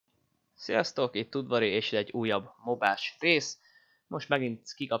Sziasztok, itt Udvari, és egy újabb mobás rész. Most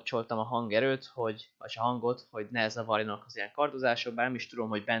megint kikapcsoltam a hangerőt, vagy a hangot, hogy ne zavarjanak az ilyen kardozások, bár nem is tudom,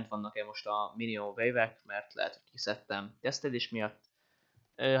 hogy bent vannak-e most a minion wave-ek, mert lehet, hogy kiszedtem tesztelés miatt.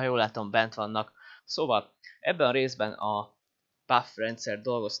 Ha jól látom, bent vannak. Szóval, ebben a részben a Buffrendszer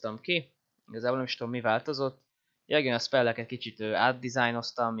dolgoztam ki. Igazából nem is tudom, mi változott. Igen, a spelleket kicsit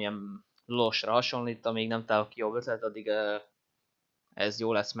átdizájnoztam, ilyen lolosra hasonlít, amíg nem találok ki jobb ötlet, addig ez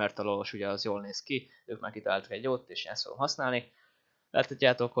jó lesz, mert a lolos ugye az jól néz ki, ők már kitaláltak egy jót, és ezt fogom használni.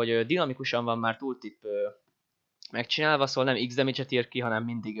 Láthatjátok, hogy dinamikusan van már tooltip megcsinálva, szóval nem X damage-et ír ki, hanem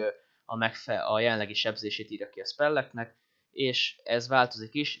mindig a jelenlegi sebzését írja ki a spelleknek, és ez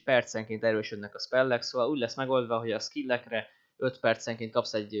változik is, percenként erősödnek a spellek, szóval úgy lesz megoldva, hogy a skillekre 5 percenként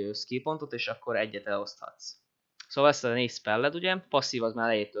kapsz egy skill pontot, és akkor egyet eloszthatsz. Szóval ezt a 4 spelled, ugye, passzív az már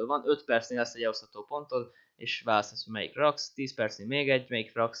elejétől van, 5 percnél lesz egy elosztható pontod, és választasz, hogy melyik raksz, 10 percnél még egy,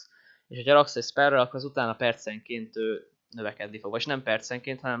 melyik raksz, és ha raksz egy spellre, akkor az utána percenként növekedni fog, vagy nem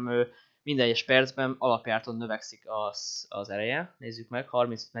percenként, hanem minden egyes percben alapjárton növekszik az ereje. Nézzük meg,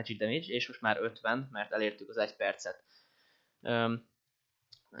 30 magic damage, és most már 50, mert elértük az 1 percet.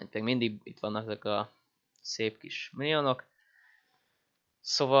 Mindig itt vannak ezek a szép kis minionok.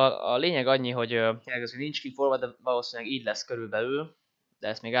 Szóval a lényeg annyi, hogy ez nincs kiforva, de valószínűleg így lesz körülbelül, de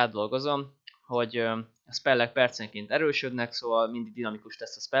ezt még átdolgozom, hogy a spellek percenként erősödnek, szóval mindig dinamikus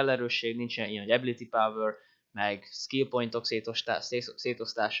lesz a spell erősség, nincsen ilyen ability power, meg skill pointok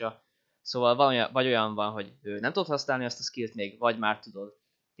szétosztása. Szóval vagy olyan van, hogy nem tudod használni azt a skillt még, vagy már tudod.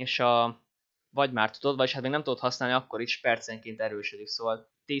 És vagy már tudod, vagy hát még nem tudod használni, akkor is percenként erősödik. Szóval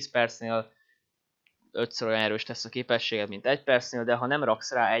 10 percnél 5-ször olyan erős tesz a képességed, mint 1 percnél, de ha nem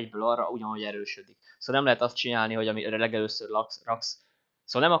raksz rá egyből arra, ugyanúgy erősödik. Szóval nem lehet azt csinálni, hogy amire legelőször raksz.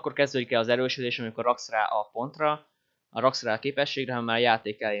 Szóval nem akkor kezdődik el az erősödés, amikor raksz rá a pontra, raksz rá a képességre, hanem már a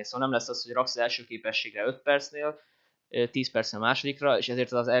játék elején. Szóval nem lesz az, hogy raksz az első képességre 5 percnél, 10 percnél a másodikra, és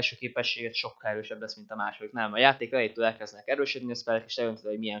ezért az első képességet sokkal erősebb lesz, mint a második. Nem, a játék elejétől elkezdenek erősödni a spellek, és eldöntöd,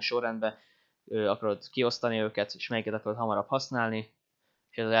 hogy milyen sorrendben akarod kiosztani őket, és melyiket akarod hamarabb használni,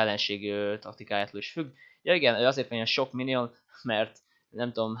 és ez az ellenség taktikájától is függ. Ja igen, azért van ilyen sok minion, mert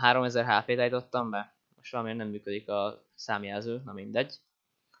nem tudom, 3000 HP-t állítottam be, most valamiért nem működik a számjelző, na mindegy.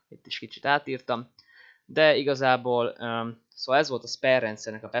 Itt is kicsit átírtam. De igazából, szóval ez volt a spell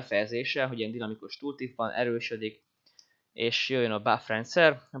rendszernek a befejezése, hogy ilyen dinamikus tooltip van, erősödik, és jöjjön a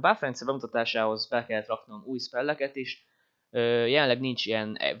buffrendszer. A buffrendszer bemutatásához be kellett raknom új spelleket is. Jelenleg nincs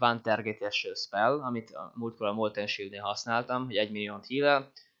ilyen one target-es spell, amit a múltkor a Molten Shield-nél használtam, hogy 1 milliót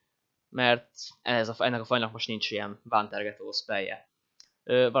heal-el, mert ennek a fajnak most nincs ilyen one targetoló spellje.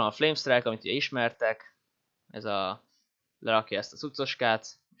 Van a Flame Strike, amit ugye ismertek, ez a lerakja ezt a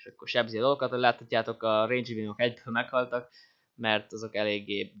cuccoskát, és akkor sebzi a dolgokat, láthatjátok, a range minionok egyből meghaltak, mert azok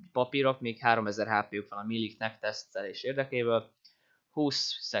eléggé papírok, még 3000 HP-juk van a milliknek tesztelés érdekéből.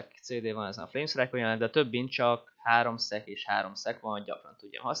 20 szek CD van ezen a Flame Strike-on, de a többin csak 3 szek és 3 szek van, hogy gyakran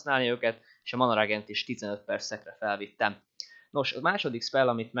tudjam használni őket, és a Mana Regent is 15 per szekre felvittem. Nos, a második spell,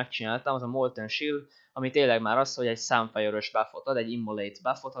 amit megcsináltam, az a Molten Shield, ami tényleg már az, hogy egy Sunfire-ös buffot ad, egy Immolate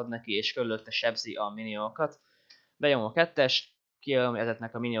buffot ad neki, és körülötte sebzi a minionokat. Benyomom a 2-est, kijelölöm, hogy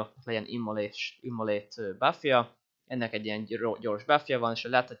ezeknek a minionoknak legyen Immolate buffja. Ennek egy ilyen gyors buffja van, és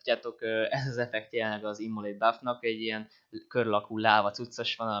láthatjátok, ez az effekt jelenleg az Immolate buffnak, egy ilyen körlakú láva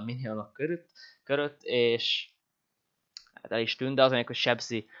cuccos van a minionok körött, és hát el is tűnt, de az hogy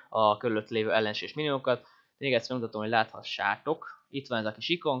sebzi a körülött lévő ellenség minionokat. Még egyszer mutatom, hogy láthassátok. Itt van ez a kis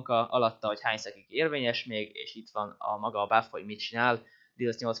ikonka, alatta, hogy hány szekig érvényes még, és itt van a maga a buff, hogy mit csinál.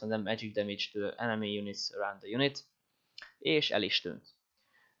 Deals 80 magic damage to enemy units around the unit. És el is tűnt.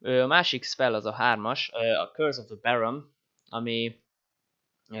 A másik spell az a 3-as, a Curse of the Baron, ami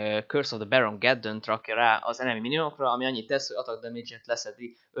Curse of the Baron Gaddon rakja rá az enemy minionokra, ami annyit tesz, hogy attack damage-et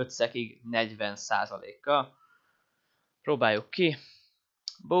leszedi 5 szekig 40%-kal. Próbáljuk ki.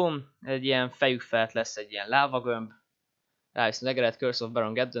 Boom, egy ilyen fejük felett lesz egy ilyen lávagömb. Rávisz a legeret, Curse of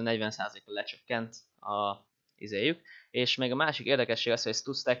Baron Gaddon 40%-kal lecsökkent a izéjük. És még a másik érdekesség az, hogy ez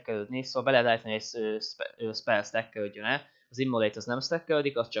tud stackelődni, szóval be lehet állítani, hogy egy spell stackelődjön el. Az Immolate az nem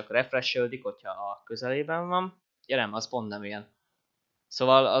stackelődik, az csak refreshelődik, hogyha a közelében van. Ja nem, az pont nem ilyen.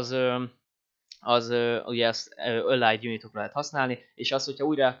 Szóval az ugye ezt allied unitokra lehet használni, és az, hogyha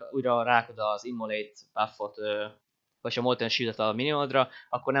újra rákod az Immolate buffot, vagy a Molten Shield-et a minionodra,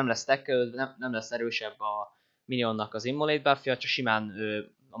 akkor nem lesz stackelődve, nem lesz erősebb a minionnak az Immolate buffja, csak simán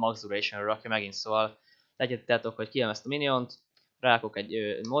a max duration-ra rakja megint, szóval látjátok, hogy kijön ezt a miniont, rákok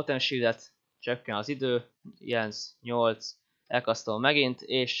egy Molten Shield-et, csökken az idő, 9, 8, elkasztolom megint,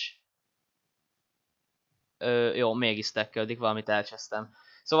 és jó, mégis stackelődik, valamit elcsesztem.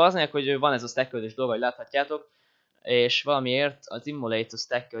 Szóval az nélkül, hogy van ez a stacköldés dolga, hogy láthatjátok, és valamiért az Immolate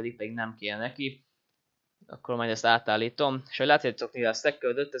stacködik, pedig nem kéne neki. Akkor majd ezt átállítom, és hogy látjátok, mivel a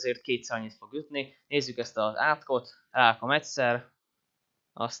stacköldött, ezért kétszer annyit fog jutni. Nézzük ezt az átkot, rárakom egyszer,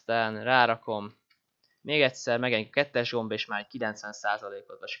 aztán rárakom még egyszer, megjelenik a kettes gomb, és már egy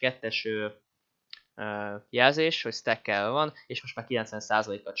 90%-ot, vagy a kettes jelzés, hogy stack-elve van, és most már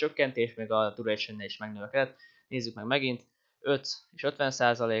 90%-kal csökkentés, még a duration-nél is megnövekedett. Nézzük meg megint, 5 és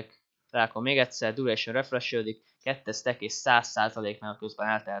 50%, rákom még egyszer, duration refresh-ödik, 2 stack és 100%, mert közben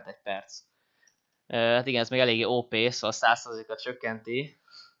eltelt egy perc. Hát igen, ez még eléggé OP, szóval 100%-kal csökkenti.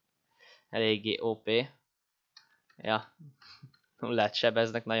 Eléggé OP. Ja, nullát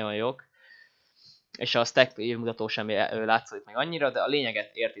sebeznek, nagyon jók. És a stack mutató sem látszik meg annyira, de a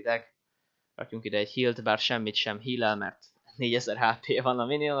lényeget értitek. Rakjunk ide egy healt, bár semmit sem heal-el, mert 4000 HP van a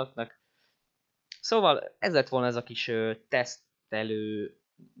minionoknak. Szóval ez lett volna ez a kis tesztelő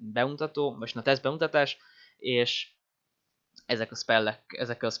bemutató, most a teszt bemutatás, és ezekkel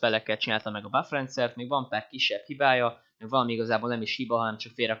a spellekkel csináltam meg a buffrendszert, még van pár kisebb hibája, meg valami igazából nem is hiba, hanem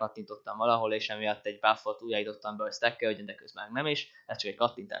csak félre kattintottam valahol, és emiatt egy buffot újjáítottam be, hogy stack-elődjön, de közben nem is, ez csak egy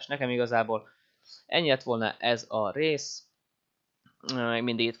kattintás nekem igazából. Ennyi lett volna ez a rész, még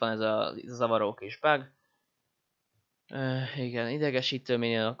mindig itt van ez a zavaró kis bug. Igen, idegesítő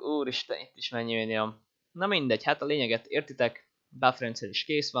minionok, úristen, itt is mennyi minion. Na mindegy, hát a lényeget értitek, Buffrendszer is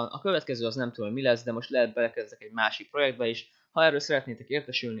kész van, a következő az nem tudom mi lesz, de most lehet belekezdek egy másik projektbe is. Ha erről szeretnétek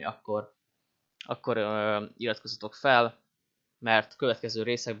értesülni, akkor iratkozzatok fel, mert következő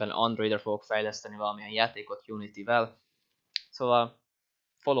részekben Androidra fogok fejleszteni valamilyen játékot Unity-vel. Szóval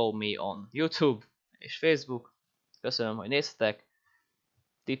follow me on YouTube és Facebook. Köszönöm, hogy néztetek.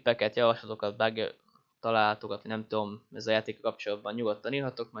 Tippeket, javaslatokat, találatokat, nem tudom, ez a játék kapcsolatban nyugodtan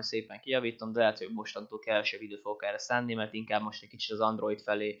írhatok, majd szépen kijavítom, de lehet, hogy mostantól kevesebb időt fogok erre szánni, mert inkább most egy kicsit az Android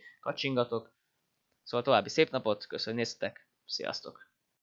felé kacsingatok. Szóval további szép napot, köszönöm, hogy néztetek, sziasztok!